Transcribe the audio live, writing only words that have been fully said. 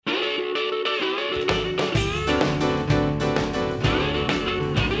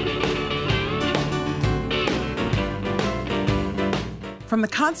From the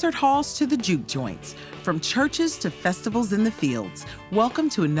concert halls to the juke joints, from churches to festivals in the fields, welcome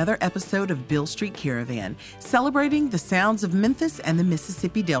to another episode of Beale Street Caravan, celebrating the sounds of Memphis and the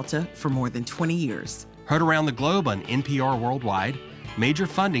Mississippi Delta for more than 20 years. Heard around the globe on NPR Worldwide, major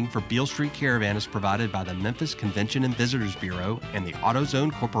funding for Beale Street Caravan is provided by the Memphis Convention and Visitors Bureau and the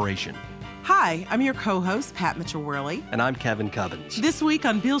AutoZone Corporation. Hi, I'm your co-host, Pat Mitchell-Worley. And I'm Kevin Cubbins. This week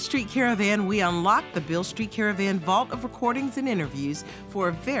on Beale Street Caravan, we unlock the Beale Street Caravan vault of recordings and interviews for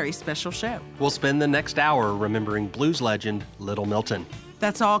a very special show. We'll spend the next hour remembering blues legend Little Milton.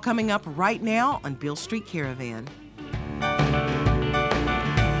 That's all coming up right now on Beale Street Caravan.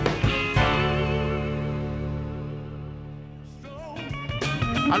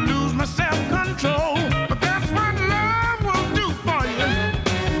 I lose my self-control, but that's what love will do for you.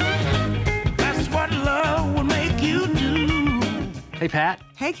 That's what love will make you do. Hey, Pat.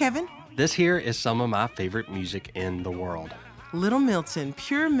 Hey, Kevin. This here is some of my favorite music in the world. Little Milton,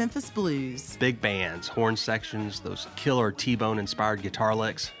 pure Memphis blues. Big bands, horn sections, those killer T-Bone-inspired guitar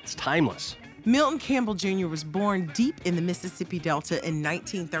licks. It's timeless. Milton Campbell Jr. was born deep in the Mississippi Delta in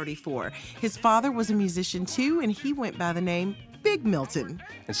 1934. His father was a musician too, and he went by the name Big Milton.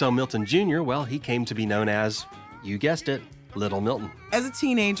 And so Milton Jr., well, he came to be known as, you guessed it, Little Milton. As a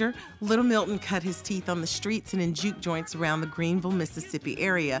teenager, Little Milton cut his teeth on the streets and in juke joints around the Greenville, Mississippi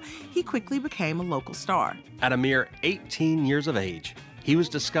area. He quickly became a local star. At a mere 18 years of age, he was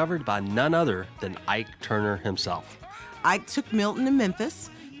discovered by none other than Ike Turner himself. Ike took Milton to Memphis,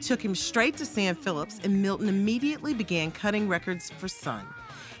 took him straight to Sam Phillips, and Milton immediately began cutting records for Sun.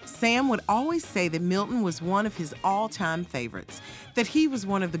 Sam would always say that Milton was one of his all-time favorites, that he was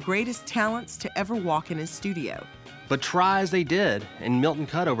one of the greatest talents to ever walk in his studio. But try as they did, and Milton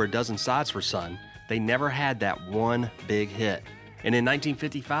cut over a dozen sides for Sun, they never had that one big hit. And in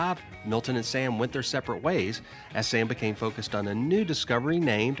 1955, Milton and Sam went their separate ways as Sam became focused on a new discovery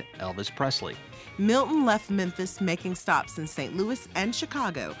named Elvis Presley. Milton left Memphis, making stops in St. Louis and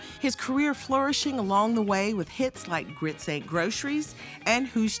Chicago, his career flourishing along the way with hits like Grits Ain't Groceries and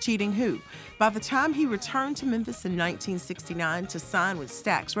Who's Cheating Who. By the time he returned to Memphis in 1969 to sign with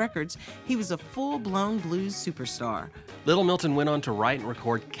Stax Records, he was a full-blown blues superstar. Little Milton went on to write and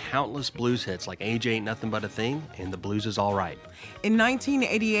record countless blues hits like Age Ain't Nothing But a Thing and The Blues Is All Right. In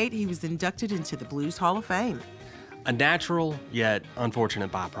 1988, he was inducted into the Blues Hall of Fame. A natural yet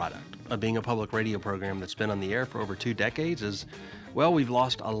unfortunate byproduct of being a public radio program that's been on the air for over 2 decades is, well, we've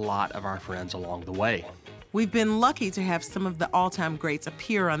lost a lot of our friends along the way. We've been lucky to have some of the all-time greats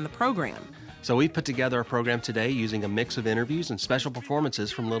appear on the program. So we've put together a program today using a mix of interviews and special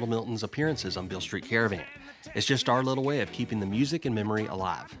performances from Little Milton's appearances on Beale Street Caravan. It's just our little way of keeping the music and memory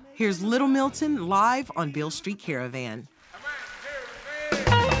alive. Here's Little Milton live on Beale Street Caravan.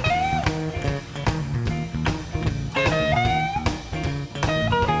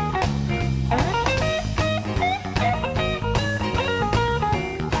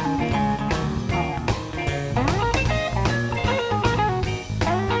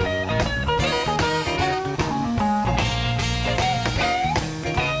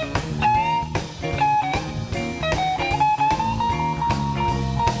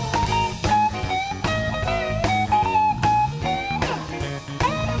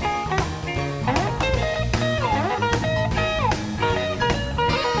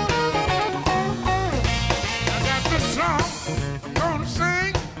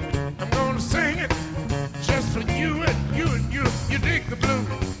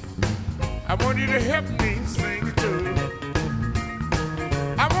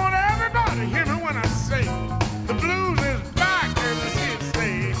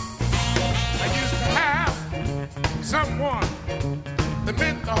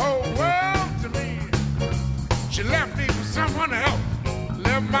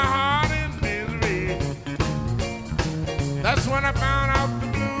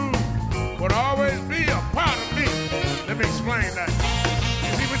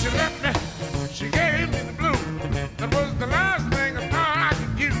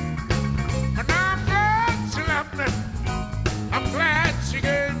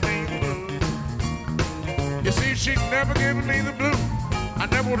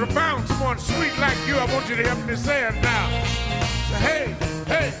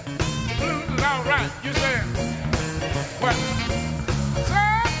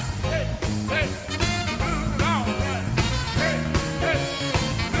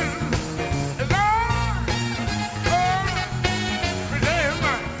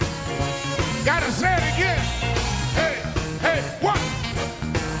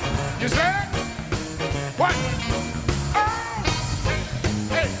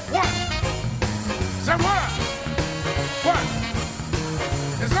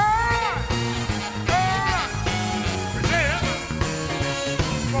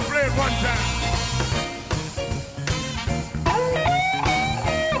 it one time.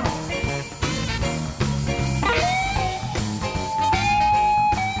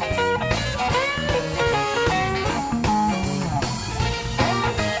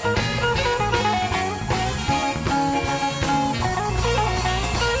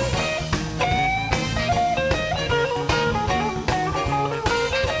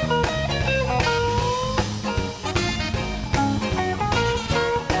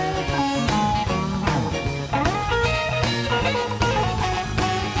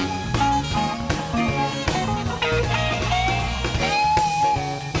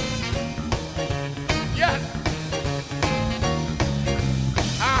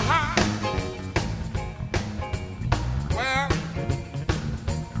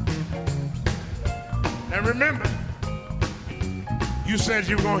 And remember, you said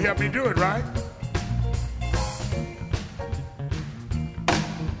you were going to help me do it, right?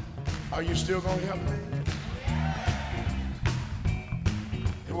 Are you still going to help me?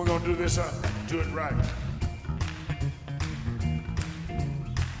 And we're going to do this up, do it right.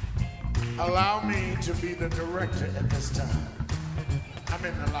 Allow me to be the director at this time. I'm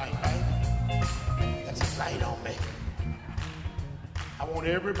in the light, right? That's a light on me. I want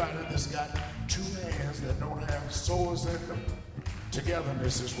everybody that's got two hands that don't have sores in them.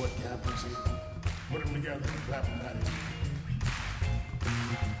 Togetherness is what happens here. Put them together and clap them at it.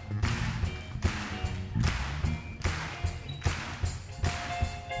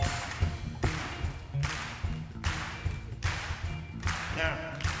 Now,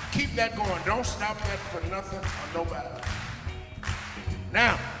 keep that going. Don't stop that for nothing or nobody.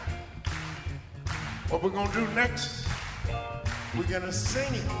 Now, what we're going to do next, we're going to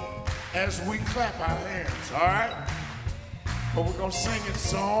sing it as we clap our hands, all right? But we're going to sing it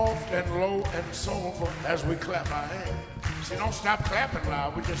soft and low and soulful as we clap our hands. See, don't stop clapping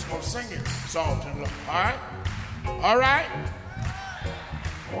loud. We're just going to sing it soft and low, all right? All right?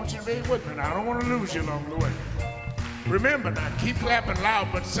 I want you to be with me now. I don't want to lose you along the way. Remember now, keep clapping loud,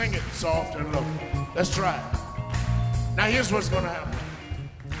 but sing it soft and low. Let's try it. Now, here's what's going to happen.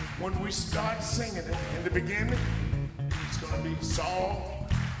 When we start singing it in the beginning, it's going to be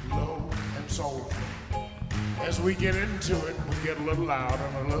soft, low, and soulful. As we get into it, we get a little louder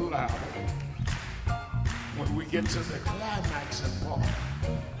and a little louder. When we get to the climaxing part,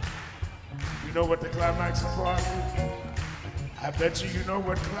 you know what the climaxing part is? I bet you know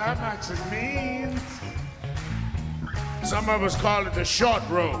what climaxing means. Some of us call it the short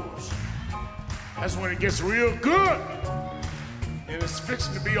rose. That's when it gets real good. And it's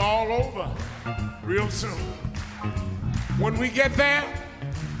fixing to be all over real soon. When we get there,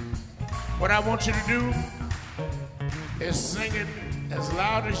 what I want you to do is sing it as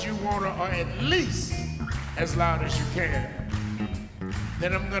loud as you want to, or at least as loud as you can.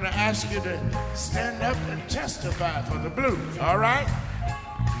 Then I'm going to ask you to stand up and testify for the blues, all right?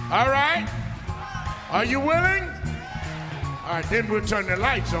 All right? Are you willing? All right, then we'll turn the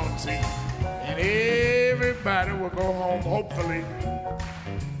lights on, see? And everybody will go home, hopefully,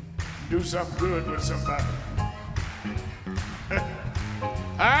 do something good with somebody. All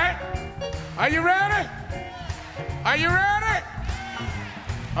right? Are you ready? Are you ready?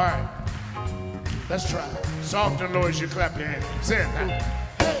 All right. Let's try it. Soft and low as you clap your hands. Say it now.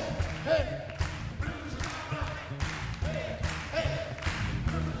 Hey, hey. Hey.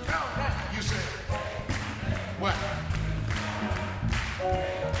 No. You say it. What?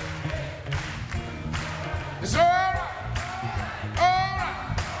 It's all right. All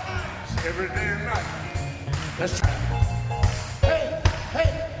right. It's every day and night. Let's try it. Hey,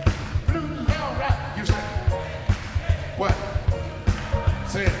 hey. Blues, all right. You say it. What?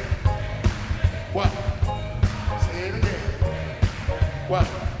 Say it. What? Say it again. What?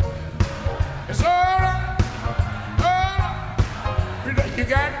 It's all right. All right. You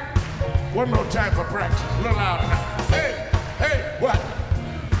got it? One more time for practice. A little louder now. Hey, hey, what?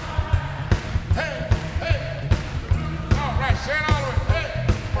 Hey, hey. All right, say it all the way. Hey,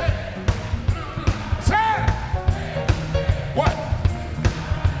 hey. Say it. What?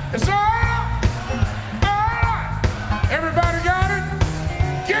 It's all right. All right. Everybody got it?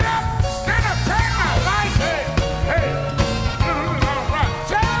 Get up. Stand up. Take my light. Hey, hey. All right.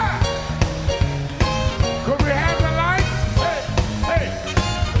 Say it. Could we have the light? Hey, hey.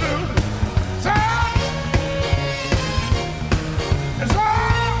 Say it.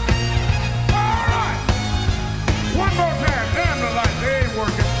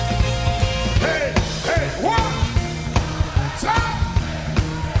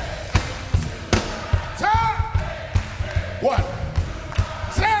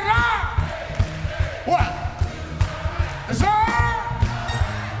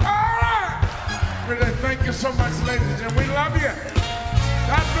 you so much, ladies and gentlemen. We love you.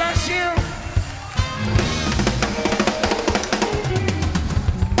 God bless you.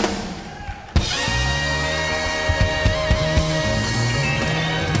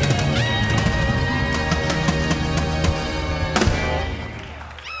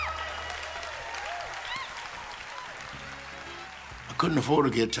 I couldn't afford a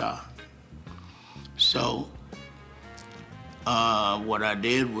guitar. So what I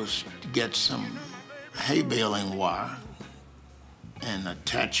did was get some hay baling wire and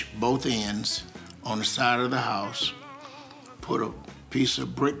attach both ends on the side of the house, put a piece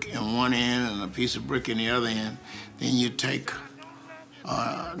of brick in one end and a piece of brick in the other end. Then you take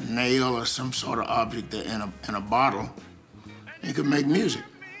a nail or some sort of object in a bottle, and you could make music.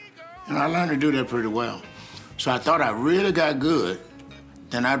 And I learned to do that pretty well. So I thought I really got good.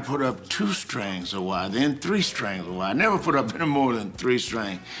 Then I'd put up 2 strings of wire, then 3 strings of wire. I never put up any more than 3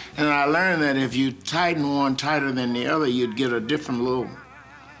 strings. And I learned that if you tighten one tighter than the other, you'd get a different little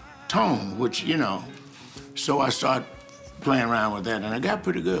tone, which, you know. So I started playing around with that, and I got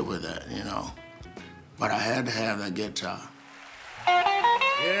pretty good with that, you know. But I had to have that guitar.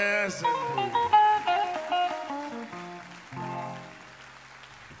 Yes, indeed.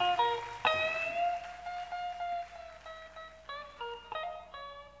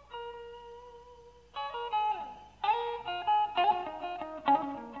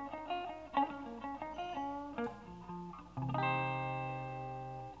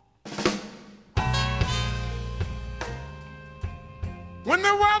 When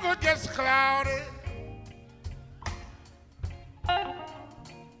the weather gets cloudy,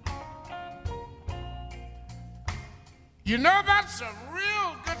 you know that's a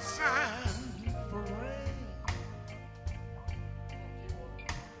real good sign for rain.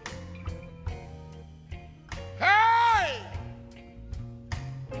 Hey!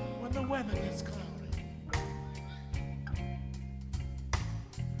 When the weather gets cloudy,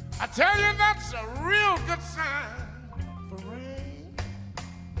 I tell you that's a real good sign for rain.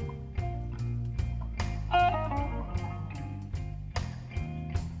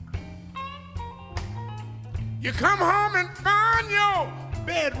 You come home and find your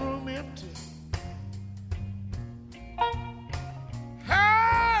bedroom empty.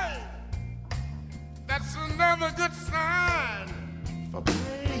 Hey, that's another good sign for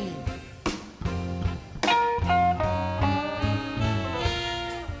rain.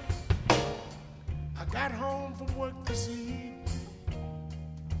 I got home from work this evening.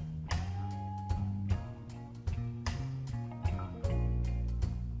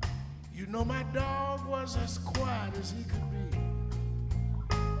 You know my dog was as quiet as he could be.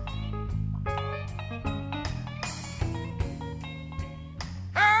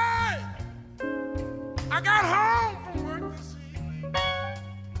 Hey! I got home from work this evening.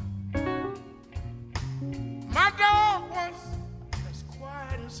 My dog was as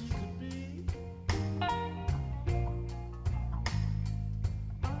quiet as he could be.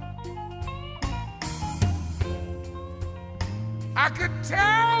 I could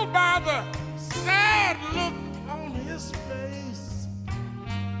tell by the sad look on his face.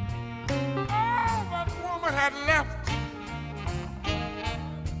 Oh, that woman had left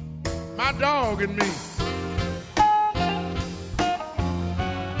my dog and me.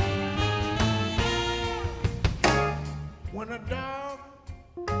 When a dog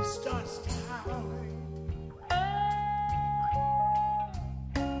starts to howl,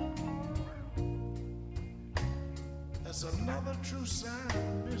 that's another true sign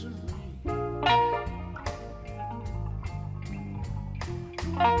of misery.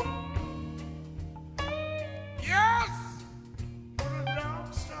 Yes, when a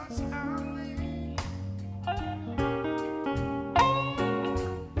dog starts howling,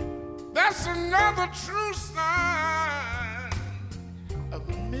 that's another true sign of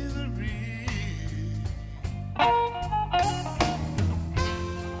misery.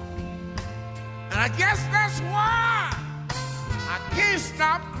 And I guess that's why I can't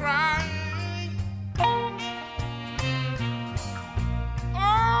stop crying.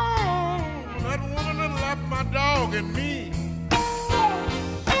 Oh, that woman that left my dog and me.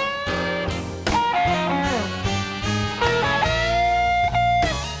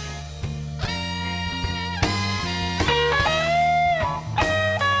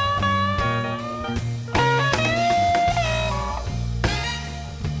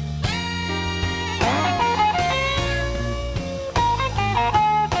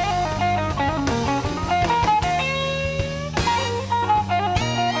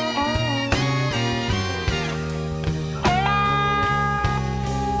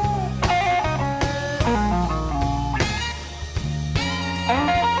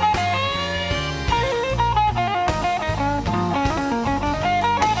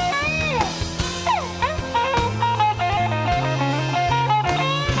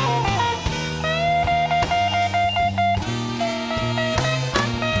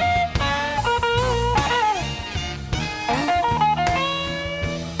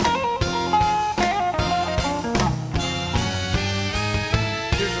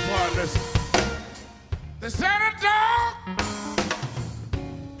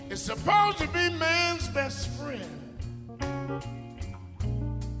 is supposed to be man's best friend.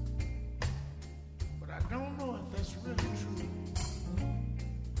 But I don't know if that's really true.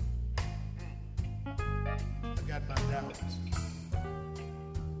 I got my doubts.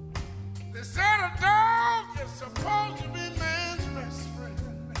 They said a dog is supposed to be man's best friend.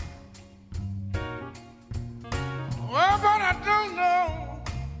 Well, but I don't know.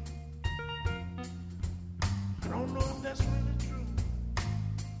 I don't know if that's really true.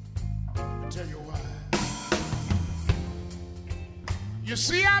 I'll tell you why. You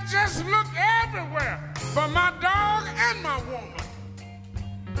see, I just look everywhere for my dog and my woman.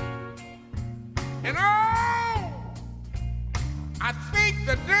 And oh, I think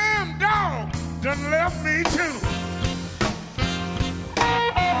the damn dog done left me too.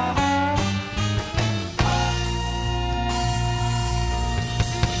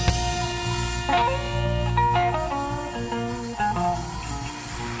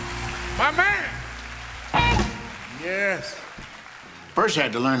 My man. Yes. First, I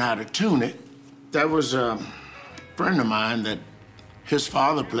had to learn how to tune it. There was a friend of mine that his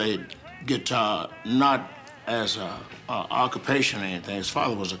father played guitar, not as a occupation or anything. His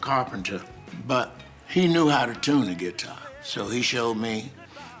father was a carpenter, but he knew how to tune a guitar. So he showed me,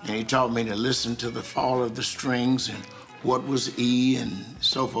 and he taught me to listen to the fall of the strings and what was E and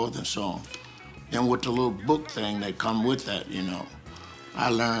so forth and so on. And with the little book thing that come with that, you know, I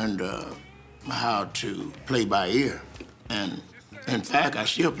learned how to play by ear. And in fact, I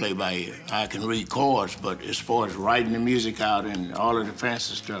still play by ear. I can read chords, but as far as writing the music out and all of the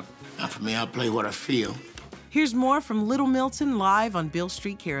fancy stuff, now for me, I play what I feel. Here's more from Little Milton live on Beale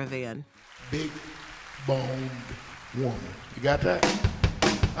Street Caravan. Big boned woman. You got that?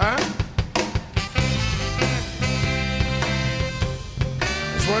 Huh?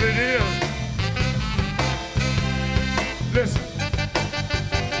 That's what it is. Listen.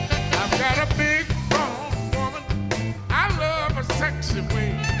 I've got a big boned woman. I love a sexy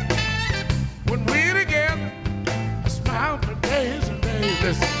way. When we're together, I smile for days and days.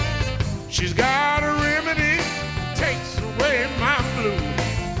 Listen. She's got a remedy, takes away my blues.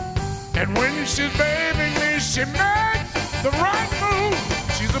 And when she's bathing me, she makes the right move.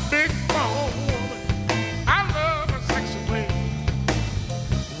 She's a big bone woman. I love her sexy way.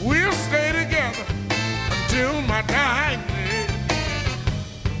 We'll stay together until my dying day.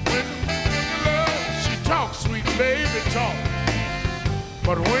 When we love, she talks sweet baby talk.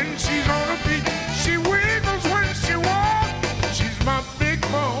 But when she's on her feet, she wiggles when she walks. She's my big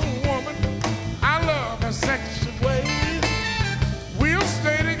bone woman. I love her sexy ways. We'll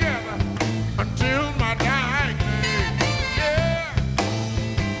stay together until my dying day. Yeah.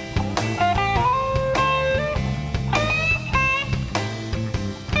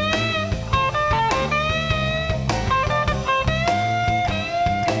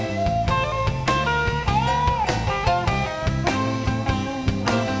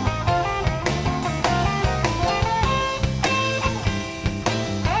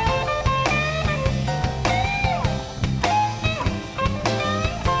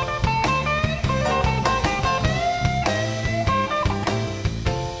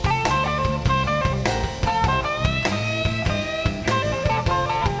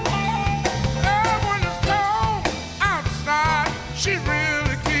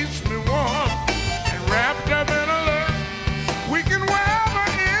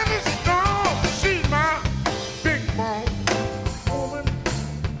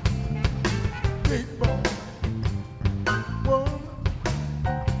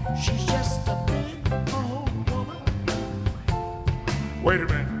 Wait a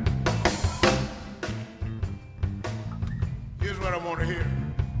minute. Here's what I want to hear.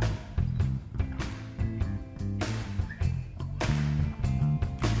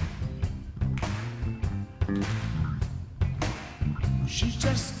 She's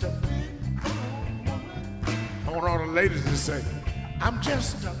just a big woman. I want all the ladies to say, I'm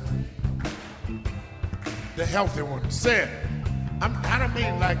just the healthy one. Say it. I don't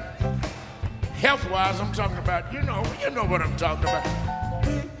mean like health-wise. I'm talking about, you know what I'm talking about.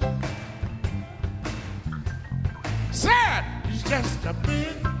 Sad. She's just a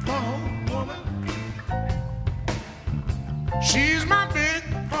big bone woman. She's my big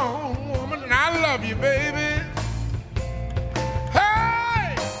bone woman, and I love you, baby.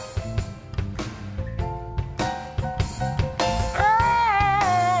 Hey!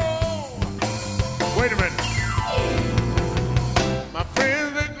 Oh! Wait a minute. My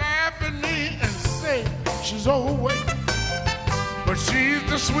friends, they laugh at me and say she's overweight, but she's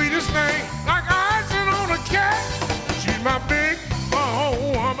the sweetest thing, like icing on a cake. She's my big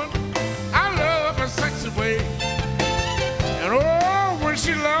bone woman. I love her sexy way. And oh, when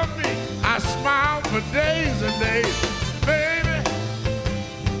she love me, I smile for days and days. Baby,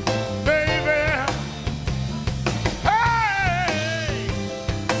 baby. Hey,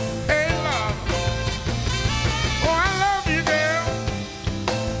 hey, love. Oh, I love you, girl.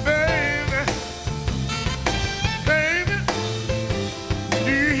 Baby, baby.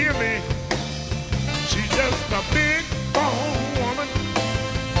 Do you hear me? She's just a big bone woman.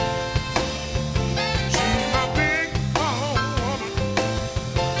 She's my big bone woman.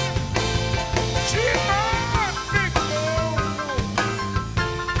 She's my big bone woman.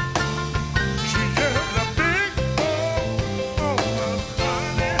 She's just a big bone woman,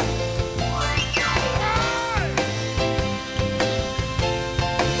 honey.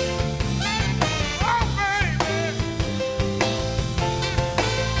 Oh, baby.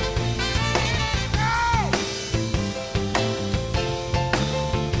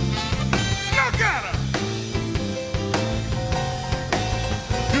 Look at her.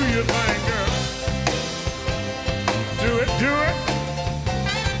 Do your thing, girl. Do it, do it.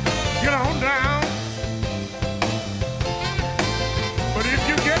 Get on down. But if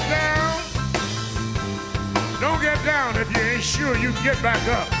you get down, don't get down if you ain't sure you can get back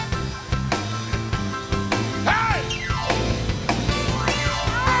up. Hey!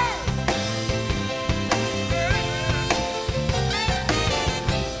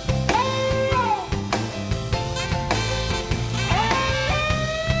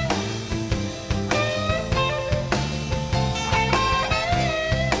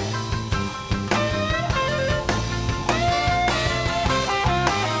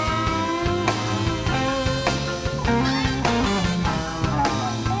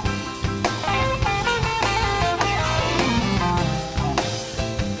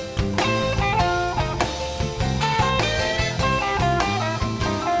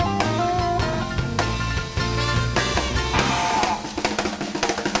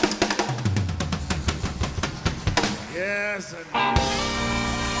 Yes, and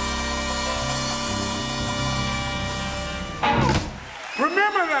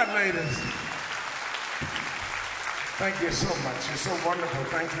remember that, ladies. Thank you so much. You're so wonderful.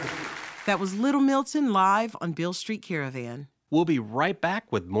 Thank you. That was Little Milton live on Beale Street Caravan. We'll be right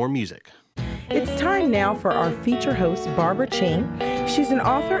back with more music. It's time now for our feature host, Barbara Ching. She's an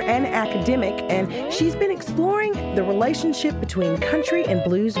author and academic, and she's been exploring the relationship between country and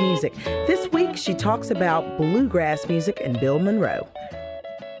blues music. This week, she talks about bluegrass music and Bill Monroe.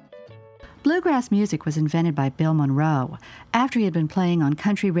 Bluegrass music was invented by Bill Monroe after he had been playing on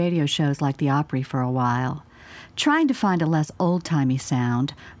country radio shows like the Opry for a while. Trying to find a less old-timey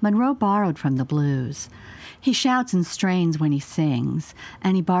sound, Monroe borrowed from the blues. He shouts and strains when he sings,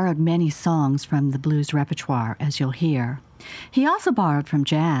 and he borrowed many songs from the blues repertoire, as you'll hear. He also borrowed from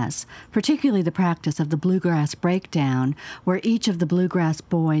jazz, particularly the practice of the bluegrass breakdown, where each of the bluegrass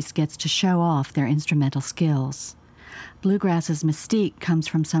boys gets to show off their instrumental skills. Bluegrass's mystique comes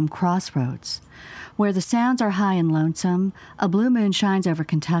from some crossroads. Where the sounds are high and lonesome, a blue moon shines over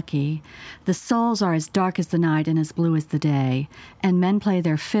Kentucky, the souls are as dark as the night and as blue as the day, and men play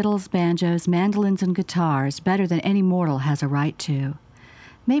their fiddles, banjos, mandolins, and guitars better than any mortal has a right to.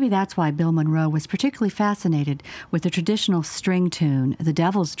 Maybe that's why Bill Monroe was particularly fascinated with the traditional string tune, The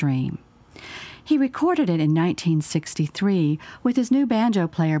Devil's Dream. He recorded it in 1963 with his new banjo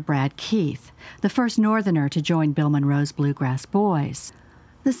player Brad Keith, the first Northerner to join Bill Monroe's Bluegrass Boys.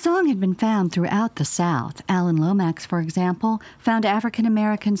 The song had been found throughout the South. Alan Lomax, for example, found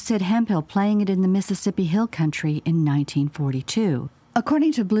African-American Sid Hemphill playing it in the Mississippi Hill Country in 1942.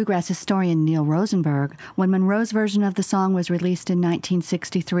 According to bluegrass historian Neil Rosenberg, when Monroe's version of the song was released in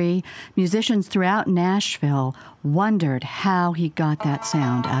 1963, musicians throughout Nashville wondered how he got that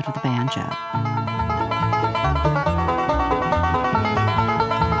sound out of the banjo.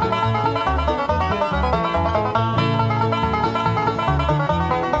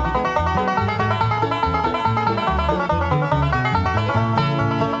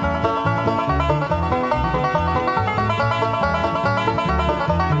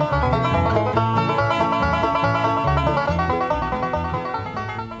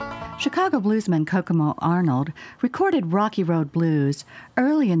 Chicago bluesman Kokomo Arnold recorded Rocky Road Blues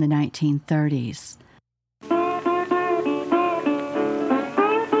early in the 1930s.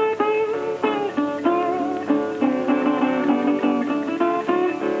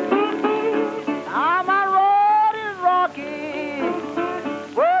 Now my road is rocky,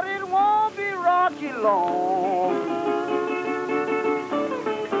 but it won't be rocky long.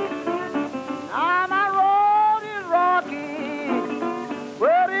 Now my road is rocky,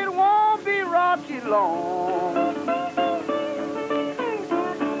 but it won't be rocky long.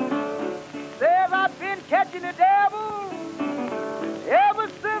 There's a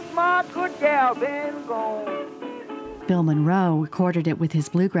my good gal been gone. Bill Monroe recorded it with his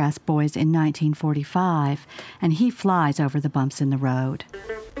Bluegrass Boys in 1945, and he flies over the bumps in the road.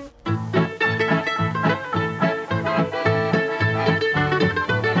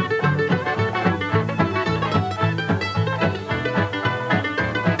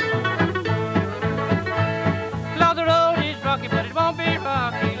 Lord, the road is rocky, but it won't be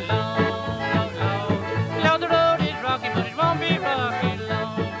rocky long. Lord, the road is rocky, but it won't be rocky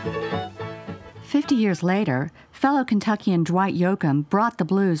long. 50 years later, fellow Kentuckian Dwight Yoakam brought the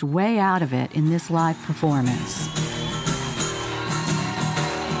blues way out of it in this live performance.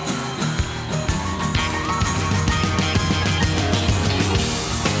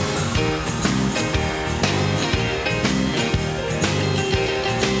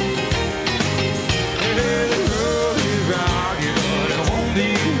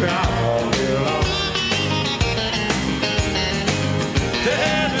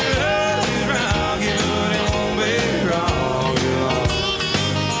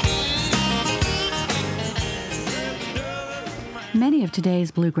 Many of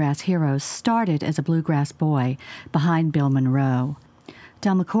today's bluegrass heroes started as a bluegrass boy behind Bill Monroe.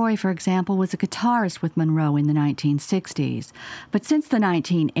 Del McCoury, for example, was a guitarist with Monroe in the 1960s. But since the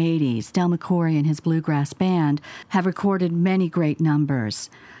 1980s, Del McCoury and his bluegrass band have recorded many great numbers.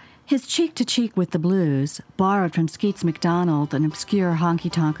 His Cheek to Cheek with the Blues, borrowed from Skeets McDonald, an obscure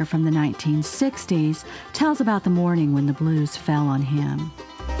honky-tonker from the 1960s, tells about the morning when the blues fell on him.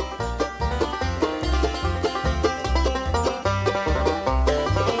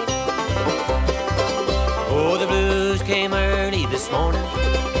 Oh, the blues came early this morning.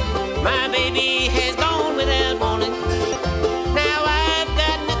 My baby has gone without warning. Now I've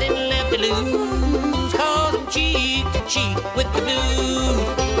got nothing left to lose, 'cause I'm cheek to cheek with the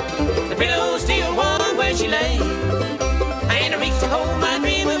blues. The pillow's still warm where she lay, and I reach to hold my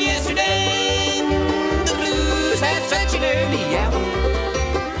dream of yesterday. The blues have such an early hour.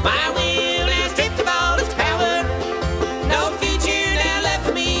 My will now stripped of all its power. No future now left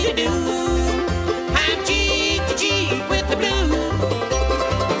for me to do. I'm cheek to cheek with the blues.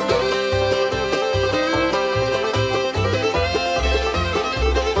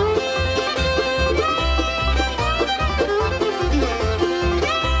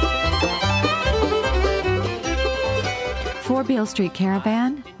 For Beale Street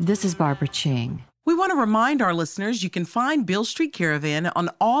Caravan, this is Barbara Ching. We want to remind our listeners you can find Beale Street Caravan on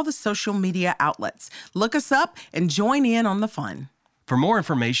all the social media outlets. Look us up and join in on the fun. For more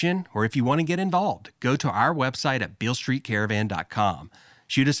information, or if you want to get involved, go to our website at bealestreetcaravan.com.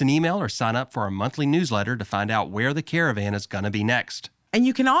 Shoot us an email or sign up for our monthly newsletter to find out where the caravan is going to be next. And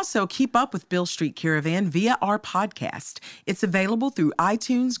you can also keep up with Beale Street Caravan via our podcast. It's available through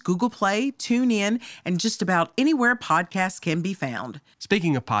iTunes, Google Play, TuneIn, and just about anywhere podcasts can be found.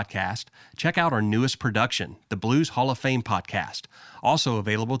 Speaking of podcast, check out our newest production, the Blues Hall of Fame podcast, also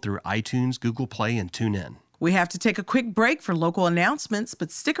available through iTunes, Google Play, and TuneIn. We have to take a quick break for local announcements, but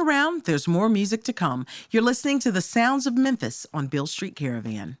stick around, there's more music to come. You're listening to the Sounds of Memphis on Beale Street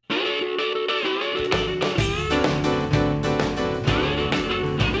Caravan.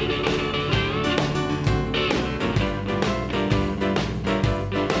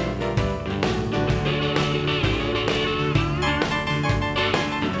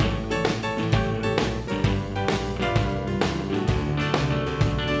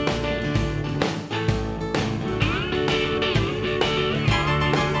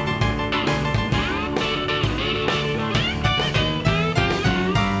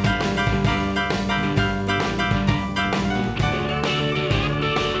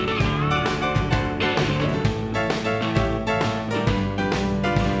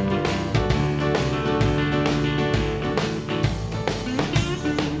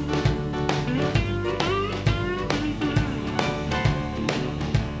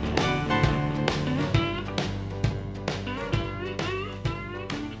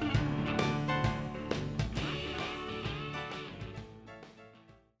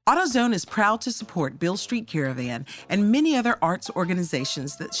 AutoZone is proud to support Beale Street Caravan and many other arts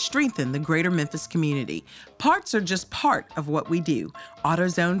organizations that strengthen the greater Memphis community. Parts are just part of what we do.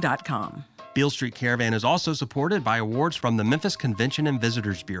 AutoZone.com. Beale Street Caravan is also supported by awards from the Memphis Convention and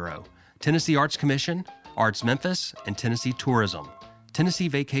Visitors Bureau, Tennessee Arts Commission, Arts Memphis, and Tennessee Tourism.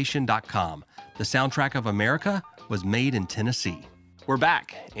 TennesseeVacation.com. The soundtrack of America was made in Tennessee. We're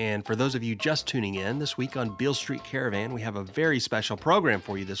back, and for those of you just tuning in, this week on Beale Street Caravan, we have a very special program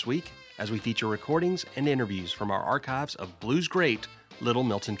for you this week as we feature recordings and interviews from our archives of blues great Little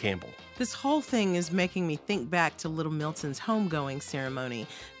Milton Campbell. This whole thing is making me think back to Little Milton's homegoing ceremony.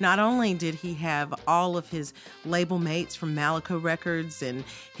 Not only did he have all of his label mates from Malaco Records and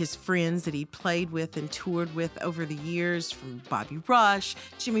his friends that he played with and toured with over the years, from Bobby Rush,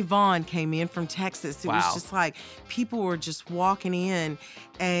 Jimmy Vaughn came in from Texas. It was just like people were just walking in,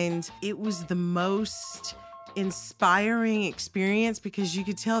 and it was the most inspiring experience because you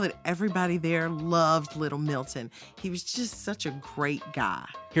could tell that everybody there loved Little Milton. He was just such a great guy.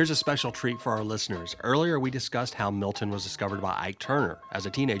 Here's a special treat for our listeners. Earlier, we discussed how Milton was discovered by Ike Turner as a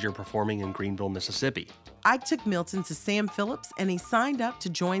teenager performing in Greenville, Mississippi. Ike took Milton to Sam Phillips, and he signed up to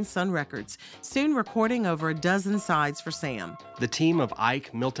join Sun Records, soon recording over a dozen sides for Sam. The team of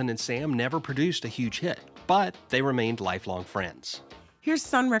Ike, Milton, and Sam never produced a huge hit, but they remained lifelong friends. Here's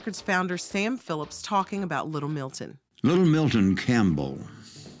Sun Records founder Sam Phillips talking about Little Milton. Little Milton Campbell.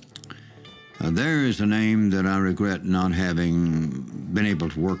 There is a name that I regret not having been able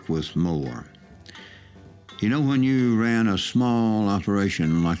to work with more. You know, when you ran a small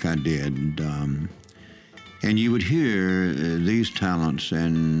operation like I did, and you would hear these talents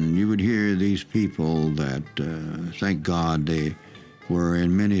and you would hear these people that, thank God, they were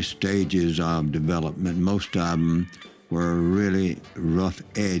in many stages of development. Most of them were really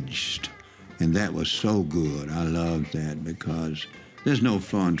rough-edged, and that was so good. I loved that because there's no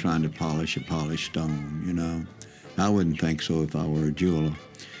fun trying to polish a polished stone, you know. I wouldn't think so if I were a jeweler.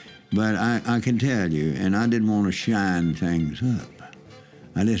 But I can tell you, and I didn't want to shine things up.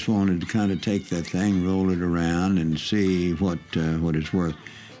 I just wanted to kind of take that thing, roll it around, and see what it's worth.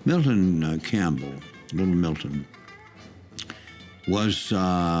 Milton Campbell, Little Milton, was,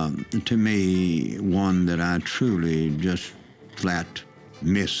 to me, one that I truly just flat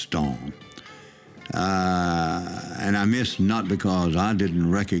missed on. And I missed not because I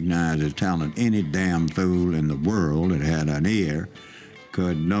didn't recognize his talent. Any damn fool in the world that had an ear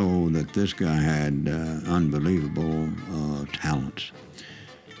could know that this guy had unbelievable talents.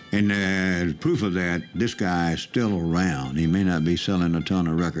 And proof of that, this guy is still around. He may not be selling a ton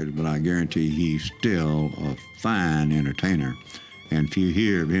of records, but I guarantee he's still a fine entertainer. And if you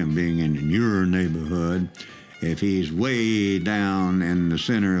hear of him being in your neighborhood, if he's way down in the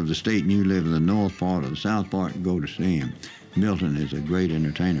center of the state and you live in the north part or the south part, go to see him. Milton is a great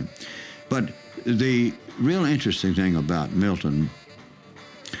entertainer. But the real interesting thing about Milton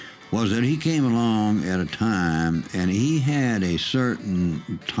was that he came along at a time and he had a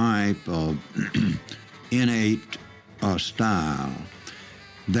certain type of innate style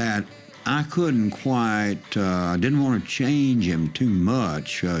that I couldn't quite, didn't want to change him too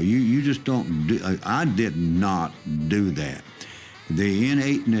much. You just don't do, I did not do that. The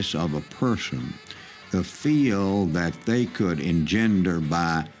innateness of a person, the feel that they could engender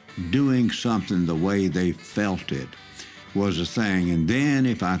by doing something the way they felt it was a thing. And then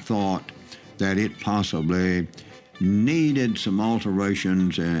if I thought that it possibly needed some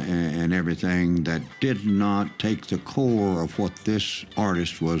alterations and everything that did not take the core of what this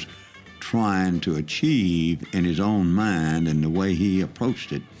artist was trying to achieve in his own mind and the way he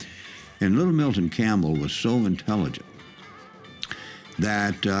approached it. And Little Milton Campbell was so intelligent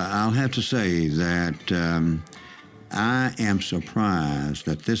that I'll have to say that I am surprised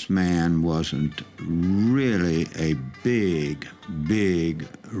that this man wasn't really a big, big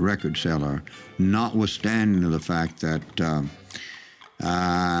record seller, notwithstanding the fact that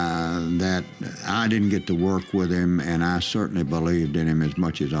that I didn't get to work with him, and I certainly believed in him as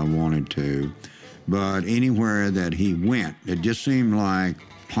much as I wanted to. But anywhere that he went, it just seemed like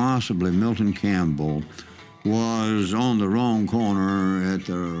possibly Milton Campbell was on the wrong corner at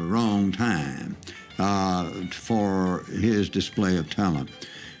the wrong time for his display of talent.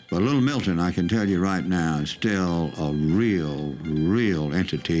 But Little Milton, I can tell you right now, is still a real, real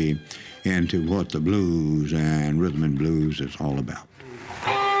entity into what the blues and rhythm and blues is all about.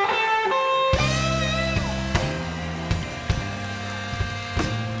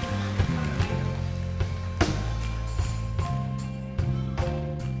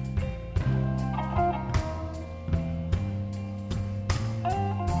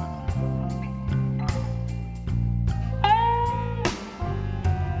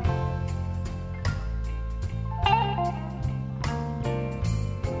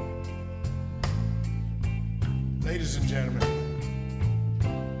 Ladies and gentlemen,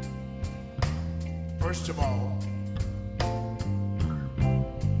 first of all,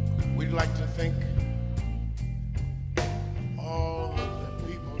 we'd like to thank all of the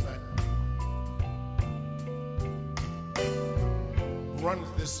people that run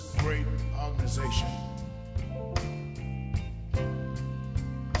this great organization.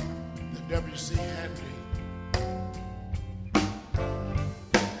 The W.C. Handy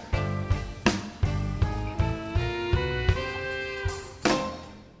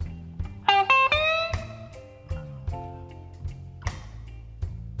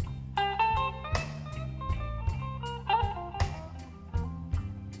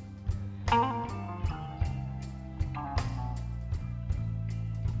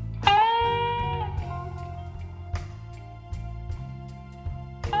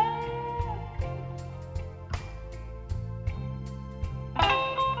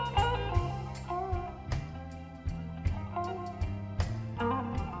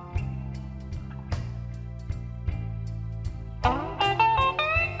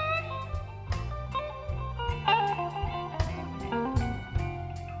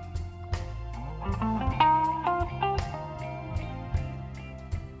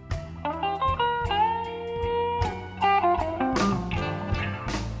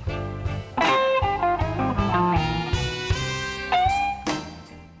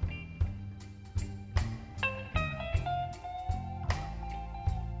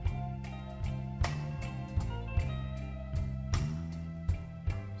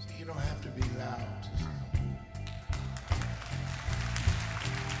don't have to be loud.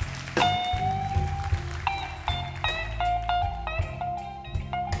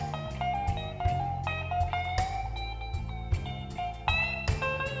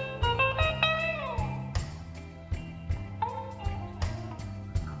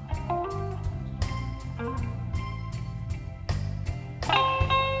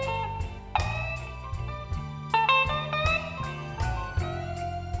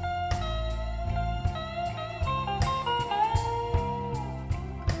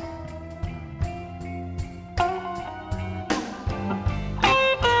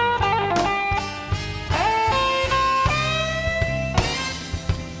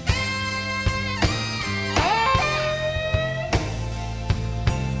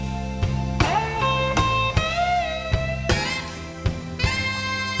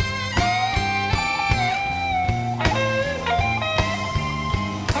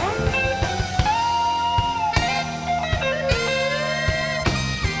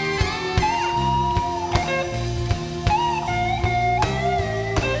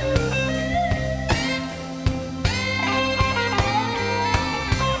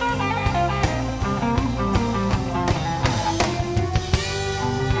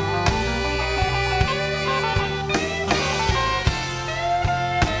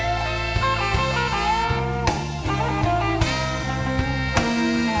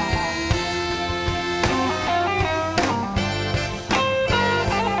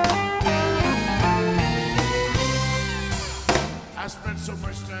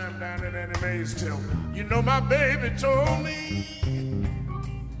 You know my baby told me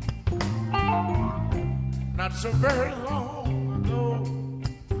not so very long ago.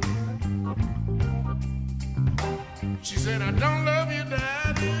 She said, I don't love you,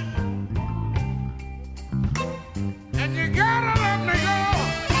 Daddy, and you gotta let me go.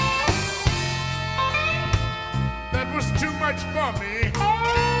 That was too much for me.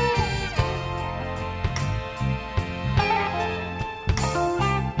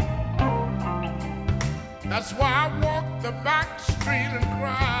 That's why I walk the back street and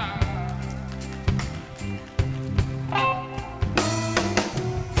cry.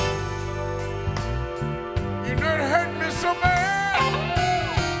 You know it hurt me so bad.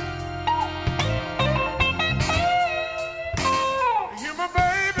 To hear my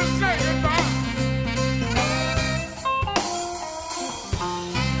baby say goodbye.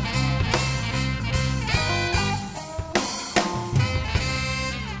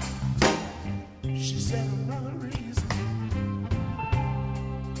 She said another reason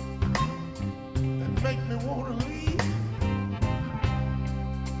that make me want to leave.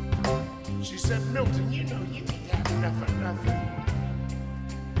 She said, Milton, you know you ain't got enough of nothing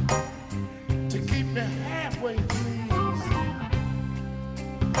to keep me halfway pleased.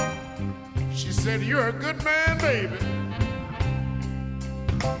 She said, you're a good man, baby,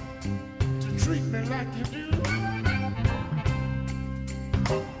 to treat me like you do.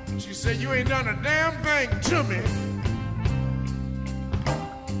 She said, you ain't done a damn thing to me.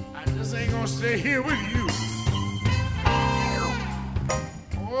 I just ain't gonna stay here with you.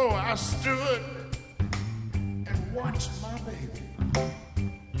 Oh, I stood and watched my baby.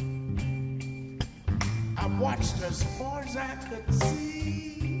 I watched her as far as I could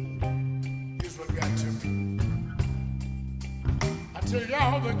see. Here's what got to me. I tell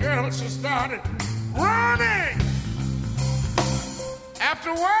y'all, the girl, she started running.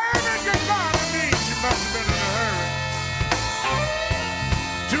 After waving goodbye to me, she must have been in a hurry.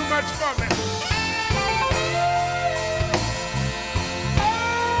 Too much for me.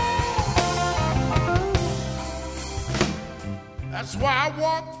 That's why I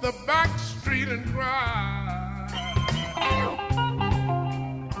walk the back street and cry.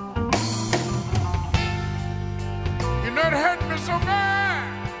 You know it hurt me so bad.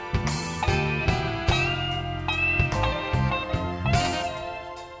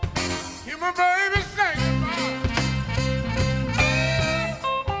 Hear my baby say goodbye.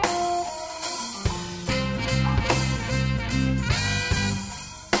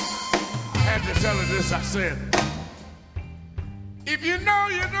 I had to tell her this, I said, if you know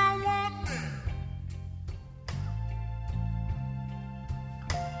you don't want me,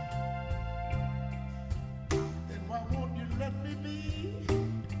 then why won't you let me be?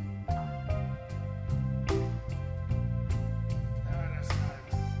 Oh, that's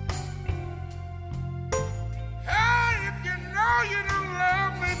nice. Hey, if you know you don't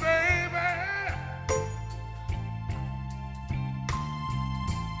love me, baby,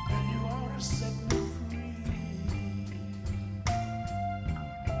 then you ought to set me free.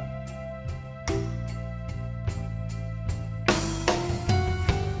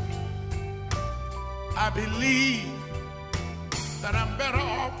 I believe that I'm better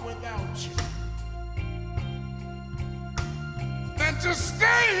off without you than to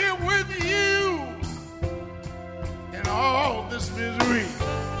stay here with you in all this misery.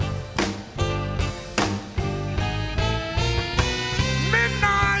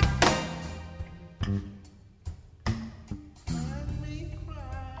 Midnight, find me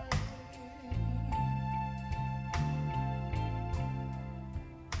crying.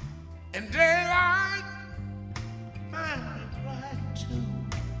 In daylight, find me crying too.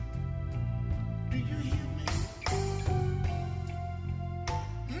 Do you hear me?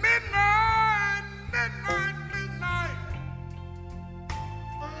 Midnight, midnight, midnight,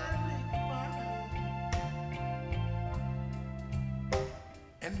 find me crying.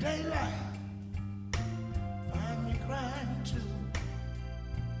 In daylight, find me crying too.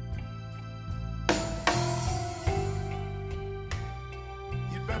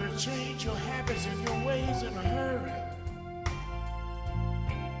 You better change your habits and your ways in a hurry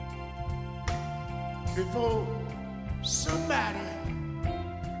before somebody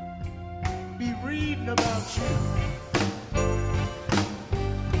be reading about you.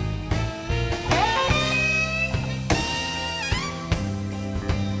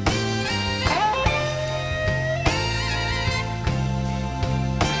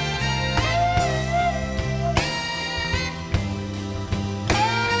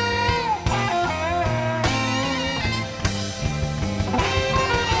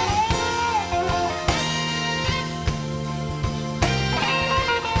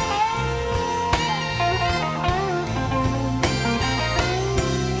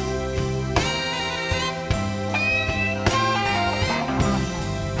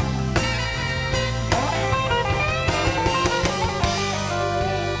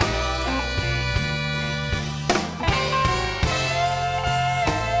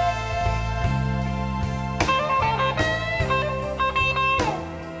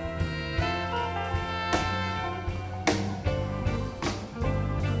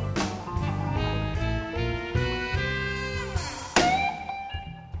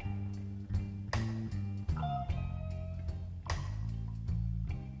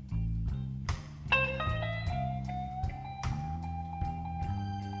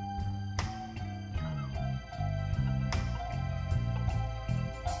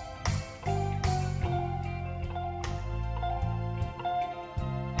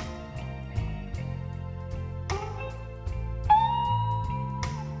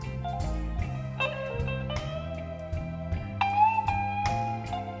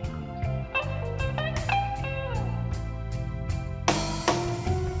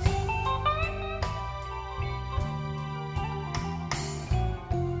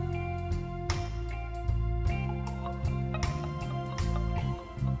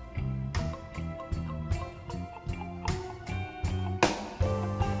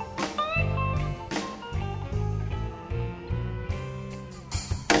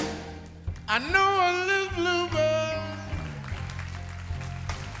 I know a little bluebird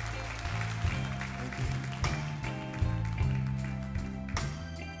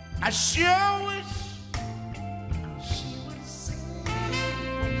I sure wish she would sing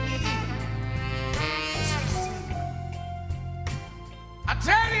for me. I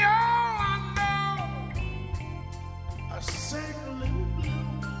tell you all I know, I sing a little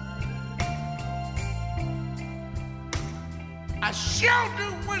bluebird. I sure do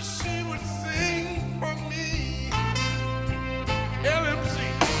wish she would sing for me. LMC.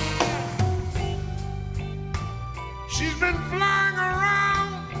 She's been flying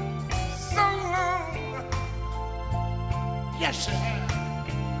around so long. Yes, she has.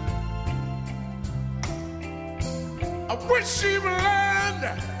 I wish she would land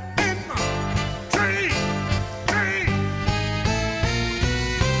in my dream.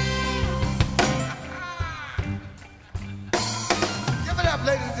 Give it up,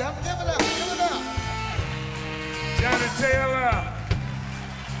 ladies and gentlemen. Give it up. Give it up. Johnny Taylor.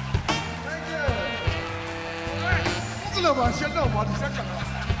 Thank you. What's up, man? Shut up, man. Shut up.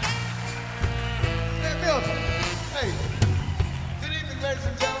 Hey, Milton. Hey. Good evening, ladies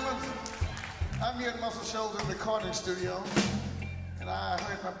and gentlemen. I'm here at Muscle Shoals recording studio, and I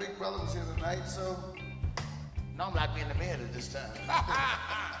heard my big brother was here tonight, so normally I'd be in the bed at this time.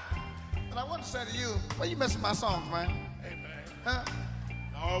 But I want to say to you, why you messing my songs, man? Hey, man. Huh?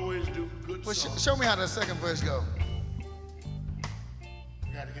 I always do good Well, songs. show me how the second verse go.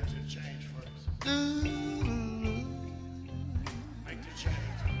 You got to get to the change first. Make the change.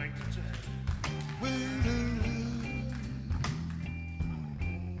 Make the change.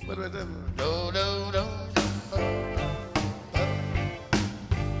 What do I do? Do, do, do.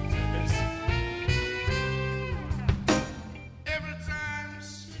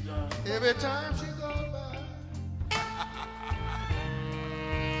 every time she goes by.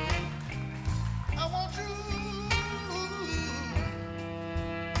 I want you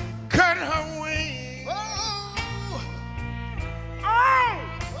cut her wings. oh, Oh,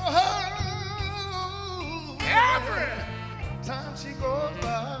 oh, every time she goes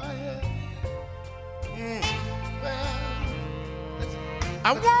by. Well,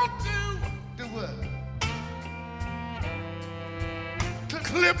 I want to do what?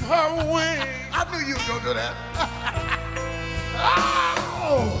 clip her wings. I knew you was gonna do that.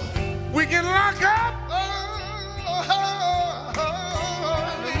 Oh, we can lock up,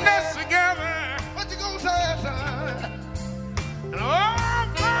 nest together, What you gonna say, son? and oh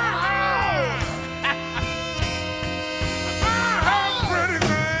my pretty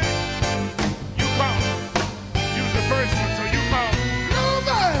thing. You call. You was the first one, so you call.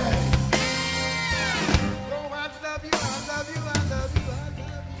 Nobody. Oh, I love you, I love you, I love you, I love you.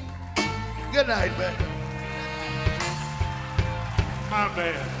 Good night, man. My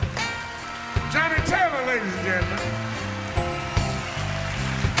man. Johnny Taylor, ladies and gentlemen.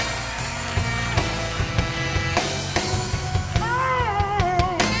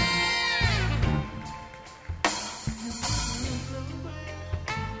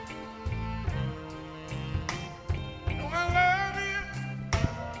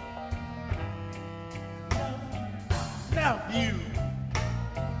 Love you.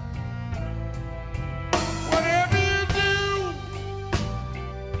 Whatever you do,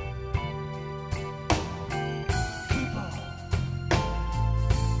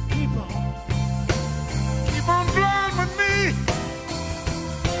 keep on blowing with me.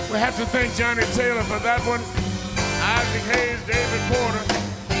 We have to thank Johnny Taylor for that one. Isaac Hayes, David Porter.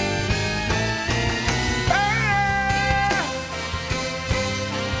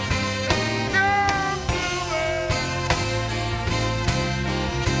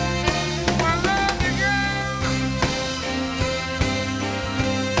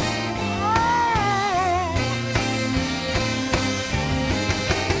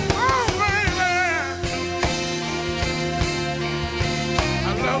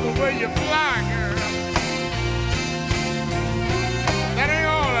 You fly, girl. That ain't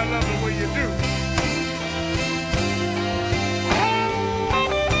all. I love the way you do.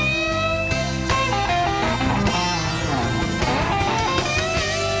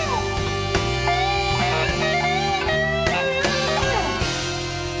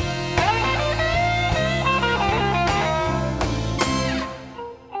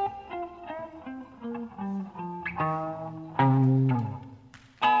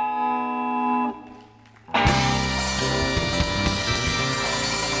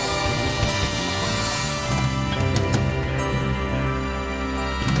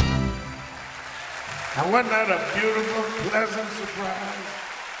 And wasn't that a beautiful, pleasant surprise?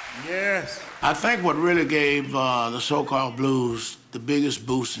 Yes. I think what really gave the so-called blues the biggest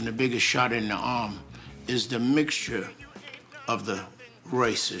boost and the biggest shot in the arm is the mixture of the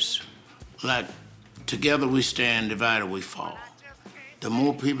races. Like, together we stand, divided we fall. The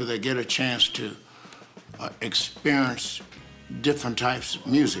more people that get a chance to experience different types of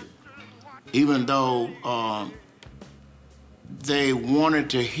music, even though they wanted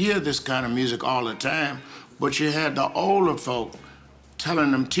to hear this kind of music all the time, but you had the older folk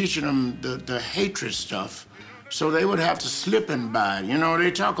telling them, teaching them the hatred stuff, so they would have to slip and buy. You know,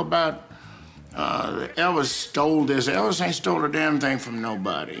 they talk about Elvis stole this. Elvis ain't stole a damn thing from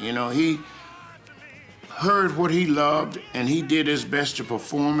nobody. You know, he heard what he loved and he did his best to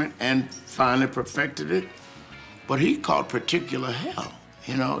perform it and finally perfected it, but he caught particular hell.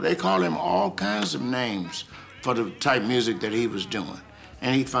 You know, they called him all kinds of names for the type music that he was doing.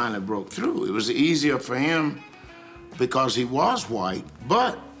 And he finally broke through. It was easier for him because he was white,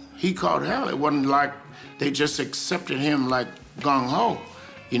 but he caught hell. It wasn't like they just accepted him like gung-ho.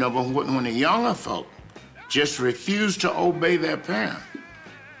 You know, but when the younger folk just refused to obey their parent,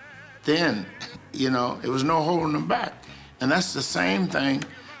 then, you know, there was no holding them back. And that's the same thing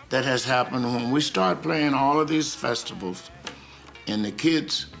that has happened when we start playing all of these festivals and the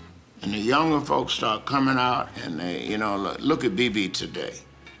kids and the younger folks start coming out and they, you know, look at BB today.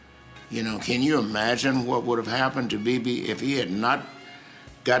 You know, can you imagine what would have happened to BB if he had not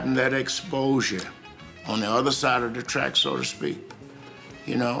gotten that exposure on the other side of the track, so to speak?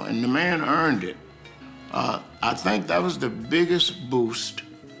 You know, and the man earned it. I think that was the biggest boost,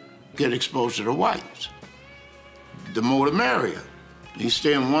 get exposed to the whites. The more the merrier. You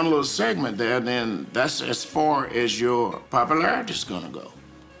stay in one little segment there, then that's as far as your popularity is gonna go.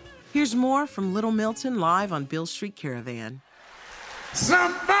 Here's more from Little Milton live on Beale Street Caravan.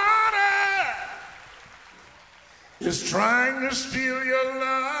 Somebody is trying to steal your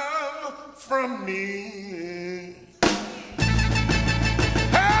love from me.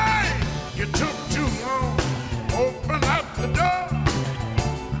 Hey, you took too long. Open up the door.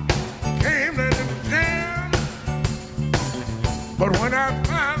 Came let it jam. But when I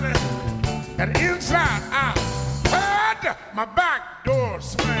finally got inside, I heard my back door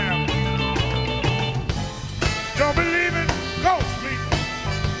slam. Don't believe it, ghost me.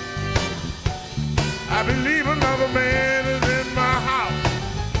 I believe another man is in my house.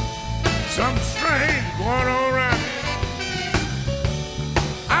 Some strange going on around here.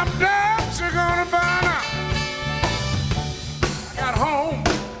 I'm damn sure gonna find out. I got home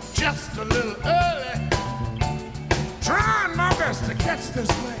just a little early, trying my best to catch this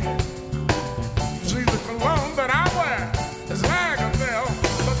man. See, the cologne that I wear is Lagavulin,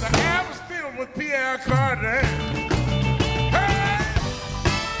 but the air was filled with Pierre Cardin. Hey,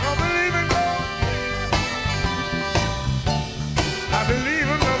 I believe in God. I believe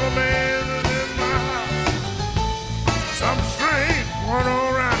another man is in my house. Some strange one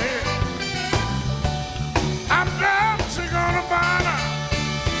around here. I'm damn sure gonna find out.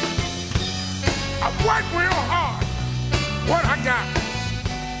 I worked real hard. What I got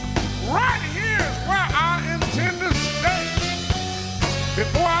right here is where I intend to stay.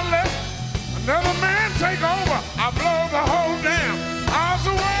 Before I let another man take over, I blow the whole damn house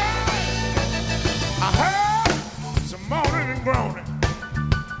away. I heard some moaning and groaning.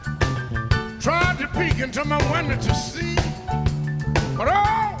 Tried to peek into my window to see. But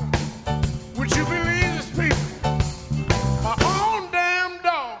oh, would you believe this, people? My own damn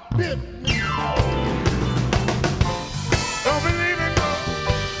dog bit me. Don't believe it, no.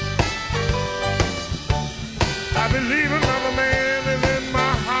 I believe another man is in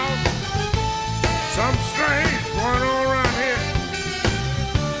my house. Some strange going on around here.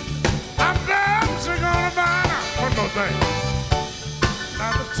 I'm damn sure gonna find out. One more thing.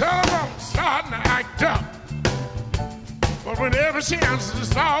 Now the telephone's starting to act up. But whenever she answers,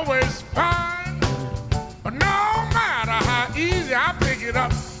 it's always fine. But no matter how easy I pick it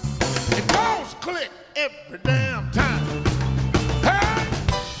up, it goes click every damn time. Hey,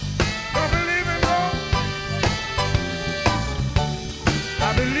 don't believe it, no.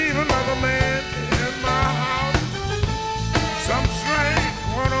 I believe another man in my house. Some strange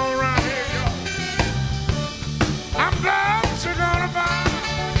one around here, y'all. I'm damn sure gonna find.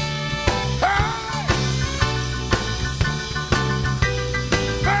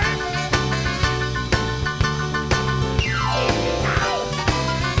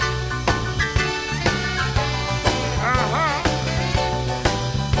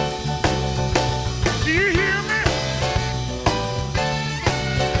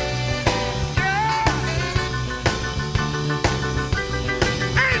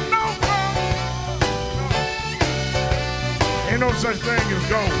 No such thing as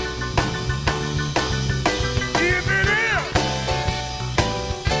gold. If it is,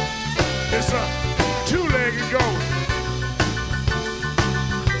 it's a two-legged goat.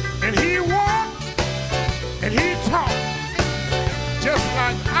 And he walked and he talked just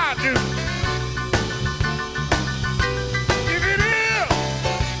like I do. If it is,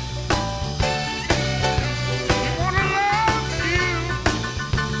 he wanna love you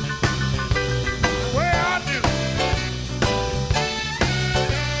the way I do.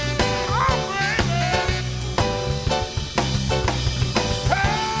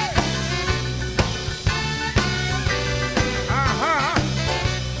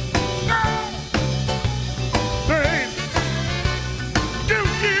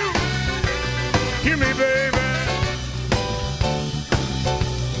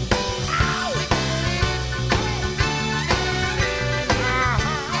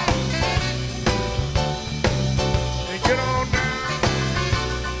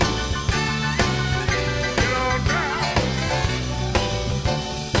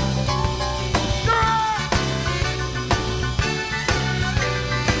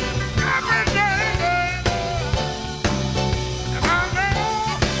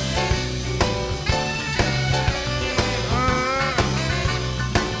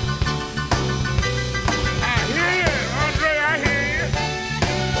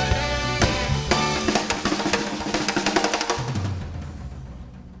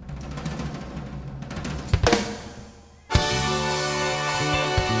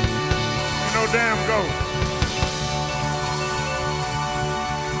 Damn goat.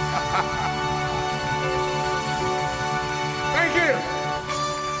 Thank you.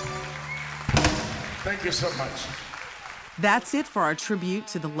 Thank you so much. That's it for our tribute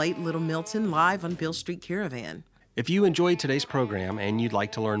to the late Little Milton live on Beale Street Caravan. If you enjoyed today's program and you'd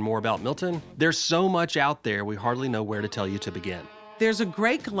like to learn more about Milton, there's so much out there we hardly know where to tell you to begin. There's a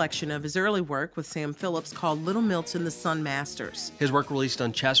great collection of his early work with Sam Phillips called Little Milton, the Sun Masters. His work released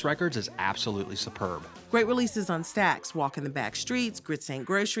on Chess Records is absolutely superb. Great releases on Stax, Walk in the Back Streets, Grits Ain't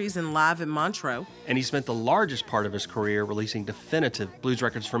Groceries, and Live in Montreux. And he spent the largest part of his career releasing definitive blues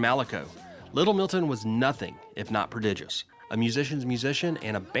records for Malaco. Little Milton was nothing if not prodigious. A musician's musician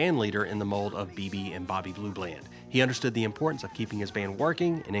and a band leader in the mold of B.B. and Bobby Blue Bland. He understood the importance of keeping his band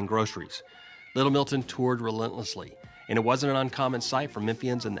working and in groceries. Little Milton toured relentlessly, and it wasn't an uncommon sight for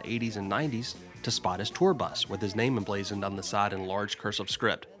Memphians in the 80s and 90s to spot his tour bus with his name emblazoned on the side in large cursive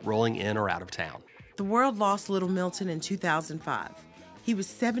script, rolling in or out of town. The world lost Little Milton in 2005. He was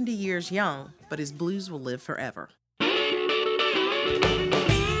 70 years young, but his blues will live forever.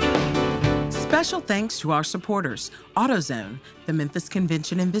 Special thanks to our supporters, AutoZone, the Memphis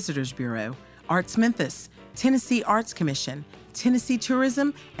Convention and Visitors Bureau, Arts Memphis, Tennessee Arts Commission, Tennessee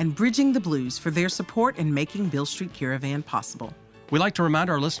Tourism, and Bridging the Blues for their support in making Beale Street Caravan possible. We'd like to remind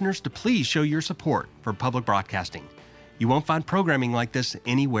our listeners to please show your support for public broadcasting. You won't find programming like this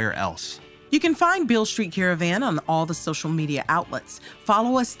anywhere else. You can find Beale Street Caravan on all the social media outlets.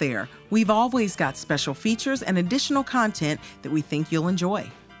 Follow us there. We've always got special features and additional content that we think you'll enjoy.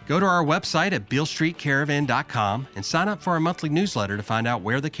 Go to our website at BealeStreetCaravan.com and sign up for our monthly newsletter to find out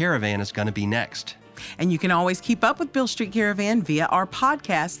where the caravan is going to be next. And you can always keep up with Beale Street Caravan via our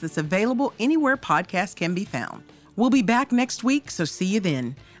podcast that's available anywhere podcasts can be found. We'll be back next week, so see you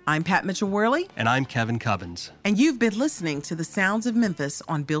then. I'm Pat Mitchell-Worley. And I'm Kevin Cubbins. And you've been listening to the Sounds of Memphis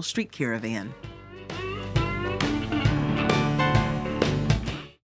on Beale Street Caravan.